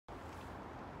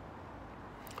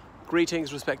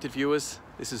Greetings, respected viewers.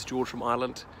 This is George from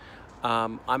Ireland.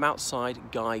 I'm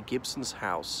outside Guy Gibson's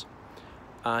house.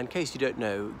 In case you don't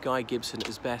know, Guy Gibson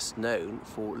is best known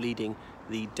for leading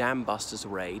the Dambusters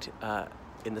raid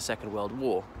in the Second World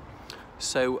War.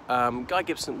 So Guy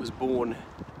Gibson was born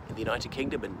in the United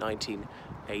Kingdom in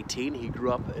 1918. He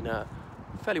grew up in a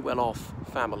fairly well-off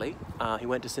family. He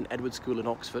went to St Edward's School in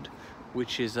Oxford,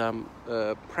 which is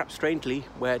perhaps strangely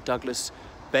where Douglas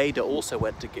Bader also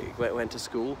went to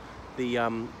school.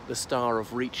 The star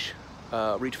of Reach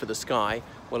for the Sky.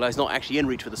 Well, he's not actually in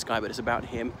Reach for the Sky, but it's about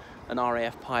him, an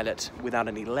RAF pilot without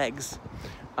any legs.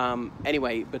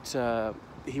 Anyway, but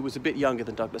he was a bit younger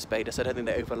than Douglas Bader, so I don't think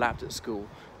they overlapped at school,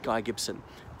 Guy Gibson.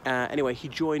 Anyway, he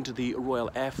joined the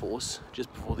Royal Air Force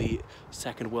just before the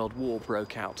Second World War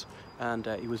broke out, and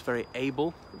he was very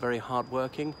able, very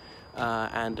hardworking,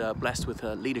 and blessed with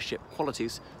leadership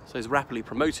qualities, so he's rapidly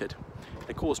promoted. And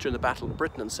of course, during the Battle of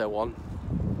Britain and so on,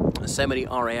 so many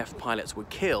RAF pilots were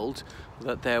killed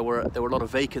that there were a lot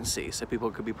of vacancies, so people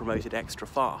could be promoted extra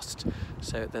fast.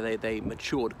 So they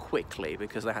matured quickly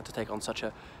because they had to take on such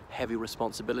a heavy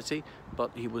responsibility.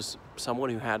 But he was someone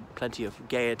who had plenty of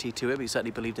gaiety to him. He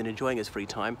certainly believed in enjoying his free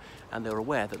time, and they were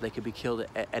aware that they could be killed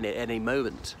at any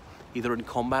moment, either in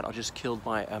combat or just killed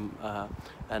by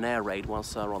an air raid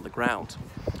once they're on the ground.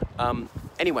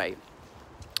 Anyway,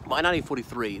 by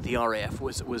 1943, the RAF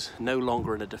was no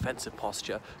longer in a defensive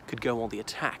posture, could go on the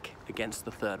attack against the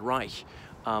Third Reich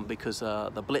because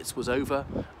the Blitz was over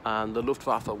and the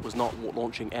Luftwaffe was not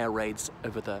launching air raids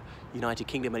over the United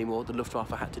Kingdom anymore. The Luftwaffe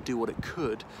had to do what it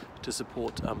could to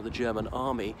support the German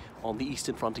army on the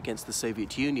Eastern Front against the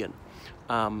Soviet Union.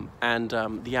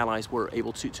 The Allies were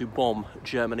able to bomb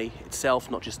Germany itself,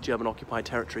 not just German-occupied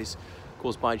territories. Of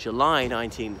course, by July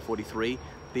 1943,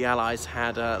 the Allies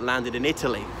had landed in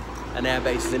Italy, an air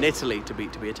base in Italy to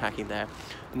be attacking there.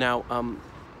 Now,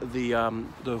 the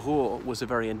Ruhr was a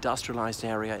very industrialized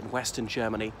area in Western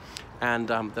Germany, and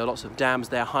there are lots of dams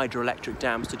there, hydroelectric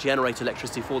dams, to generate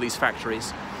electricity for these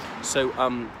factories. So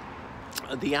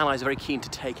the Allies are very keen to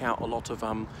take out a lot of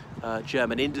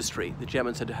German industry. The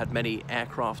Germans had many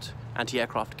aircraft,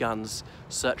 anti-aircraft guns,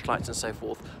 searchlights and so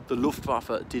forth. The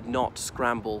Luftwaffe did not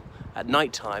scramble at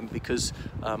night time because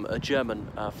a German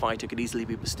fighter could easily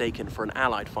be mistaken for an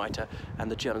Allied fighter, and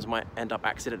the Germans might end up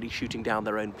accidentally shooting down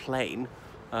their own plane.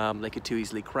 They could too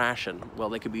easily crash, and well,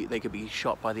 they could be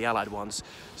shot by the Allied ones.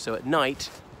 So at night,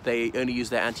 they only use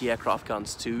their anti-aircraft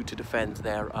guns to defend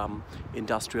their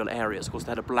industrial areas. Of course,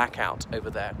 they had a blackout over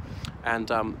there, and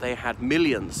they had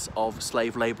millions of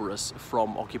slave laborers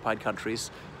from occupied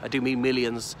countries. I do mean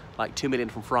millions, like 2 million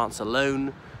from France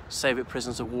alone, Soviet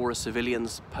prisoners of war as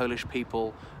civilians, Polish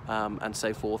people, and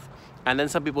so forth. And then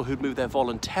some people who'd moved there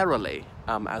voluntarily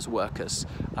as workers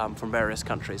from various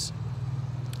countries.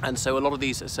 And so a lot of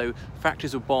these,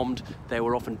 factories were bombed. There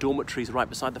were often dormitories right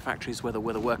beside the factories where the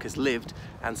workers lived,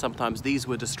 and sometimes these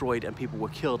were destroyed and people were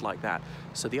killed like that.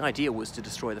 So the idea was to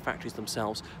destroy the factories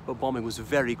themselves, but bombing was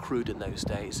very crude in those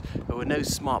days. There were no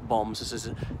smart bombs. This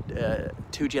is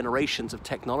 2 generations of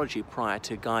technology prior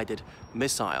to guided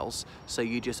missiles. So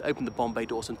you just open the bomb bay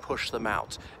doors and push them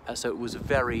out. So it was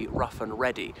very rough and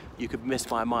ready. You could miss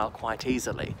by a mile quite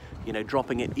easily. You know,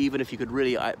 dropping it, even if you could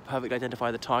really perfectly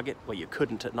identify the target, well, you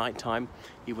couldn't at night time,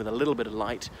 even with a little bit of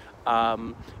light.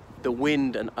 The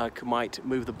wind might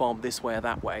move the bomb this way or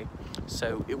that way,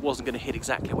 so it wasn't going to hit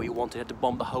exactly where you wanted. You had to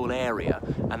bomb the whole area,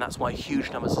 and that's why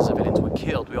huge numbers of civilians were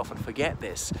killed. We often forget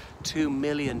this. 2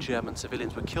 million German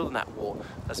civilians were killed in that war.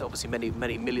 There's obviously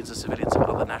many millions of civilians of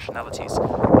other nationalities.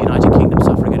 The United Kingdom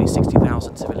suffering only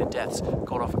 60,000 civilian deaths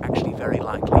got off actually very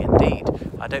lightly indeed.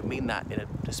 I don't mean that in a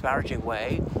disparaging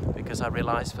way, because I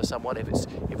realise for someone, if it's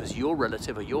your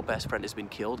relative or your best friend has been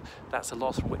killed, that's a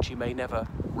loss from which you may never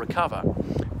recover.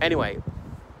 Anyway,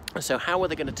 so how are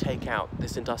they going to take out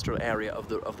this industrial area of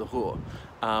the Ruhr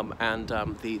and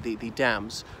the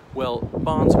dams? Well,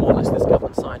 Barnes Wallis, this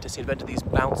government scientist, invented these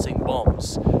bouncing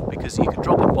bombs, because you could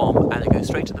drop a bomb and it goes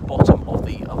straight to the bottom of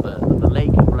the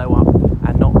lake and blow up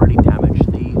and not really damage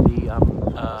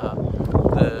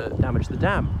the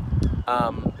dam.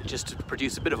 Just to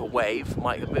produce a bit of a wave, there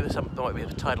might be a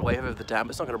tidal wave over the dam,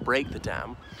 but it's not going to break the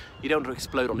dam. You don't want to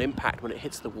explode on impact when it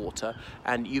hits the water,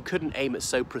 and you couldn't aim it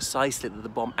so precisely that the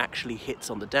bomb actually hits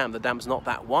on the dam. The dam's not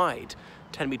that wide,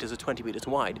 10 meters or 20 meters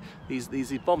wide.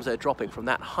 These bombs that are dropping from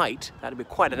that height, that'd be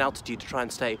quite an altitude to try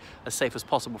and stay as safe as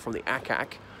possible from the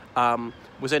ack-ack.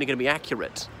 Was only going to be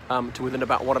accurate to within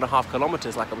about 1.5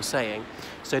 kilometers, like I was saying.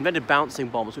 So invented bouncing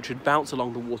bombs, which would bounce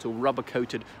along the water, rubber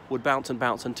coated, would bounce and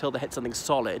bounce until they hit something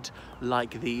solid,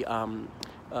 like the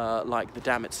like the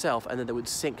dam itself, and then they would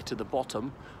sink to the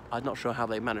bottom. I'm not sure how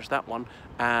they managed that one,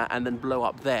 and then blow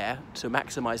up there to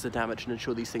maximize the damage and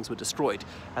ensure these things were destroyed.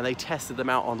 And they tested them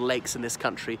out on lakes in this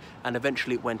country, and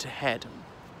eventually it went ahead.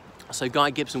 So Guy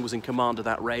Gibson was in command of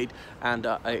that raid, and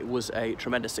it was a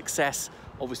tremendous success.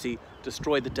 Obviously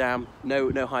destroyed the dam, no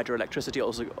hydroelectricity,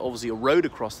 also obviously a road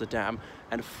across the dam,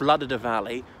 and flooded a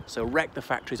valley, so wrecked the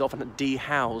factories, often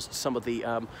dehoused some of the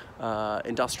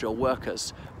industrial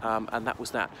workers, and that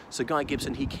was that. So Guy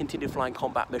Gibson, he continued flying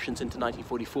combat missions into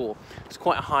 1944. It's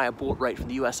quite a high abort rate from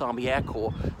the US Army Air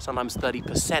Corps. Sometimes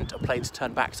 30% of planes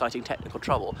turned back citing technical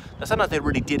trouble. Now sometimes they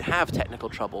really did have technical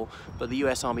trouble, but the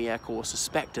US Army Air Corps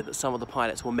suspected that some of the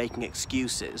pilots were making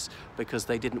excuses because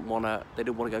they didn't want to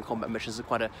go on combat missions. There's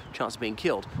quite a chance of being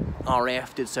killed.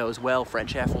 RAF did so as well,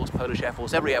 French Air Force, Polish Air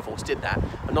Force, every Air Force did that.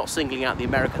 I'm not singling out the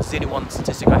Americans. It's the only one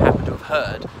statistic I happen to have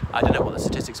heard. I don't know what the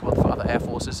statistics were for other Air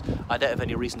Forces. I don't have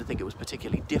any reason to think it was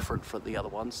particularly different from the other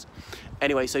ones.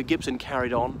 Anyway, so Gibson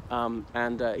carried on,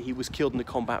 and he was killed in a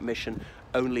combat mission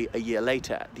only a year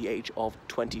later at the age of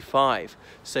 25.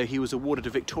 So he was awarded a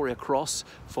Victoria Cross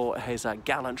for his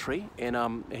gallantry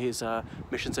in his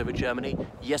missions over Germany.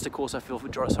 Yes, of course, I feel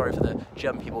sorry for the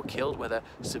German people killed, whether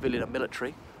civilian or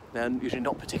military. They're usually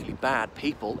not particularly bad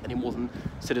people, any more than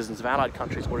citizens of Allied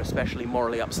countries were especially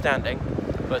morally upstanding,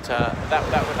 but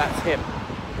that's him.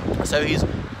 So he's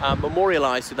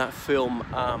memorialised in that film,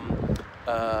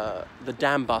 the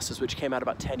Dambusters, which came out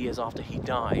about 10 years after he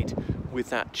died, with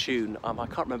that tune. I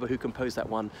can't remember who composed that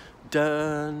one.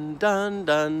 Dun dun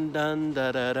dun dun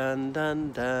da da dun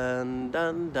dun dun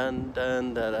dun dun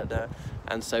dun da da da,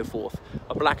 and so forth.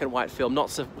 A black and white film, not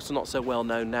so well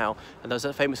known now. And there's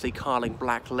a famously Carling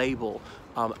Black Label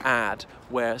ad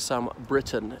where some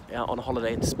Briton on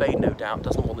holiday in Spain, no doubt,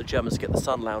 doesn't want the Germans to get the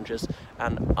sun loungers,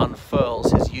 and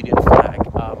unfurls his Union flag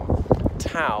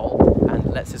towel and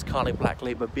lets his Carling Black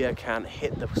Label beer can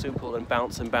hit the swimming pool and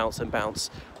bounce and bounce and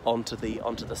bounce onto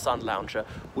the sun lounger,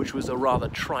 which was a rather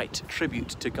trite tribute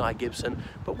to Guy Gibson.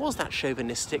 But was that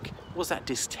chauvinistic? Was that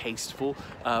distasteful,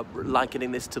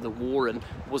 likening this to the war, and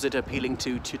was it appealing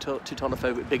to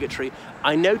Teutonophobic bigotry?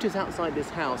 I notice outside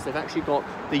this house they've actually got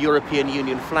the European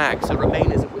Union flag, so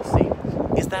Remain as it would seem.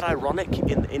 Is that ironic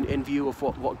in view of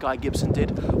what Guy Gibson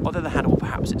did? On the other hand, well,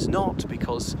 perhaps it's not,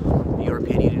 because the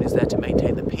European Union is there to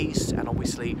maintain the peace, and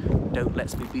obviously don't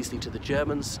let's be beastly to the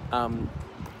Germans.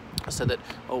 So that,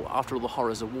 oh, after all the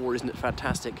horrors of war, isn't it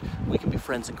fantastic? We can be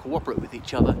friends and cooperate with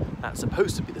each other. That's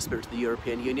supposed to be the spirit of the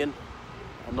European Union.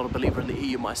 I'm not a believer in the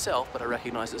EU myself, but I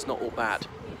recognise it's not all bad.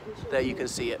 There you can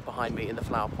see it behind me in the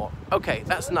flower pot. Okay,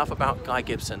 that's enough about Guy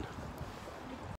Gibson.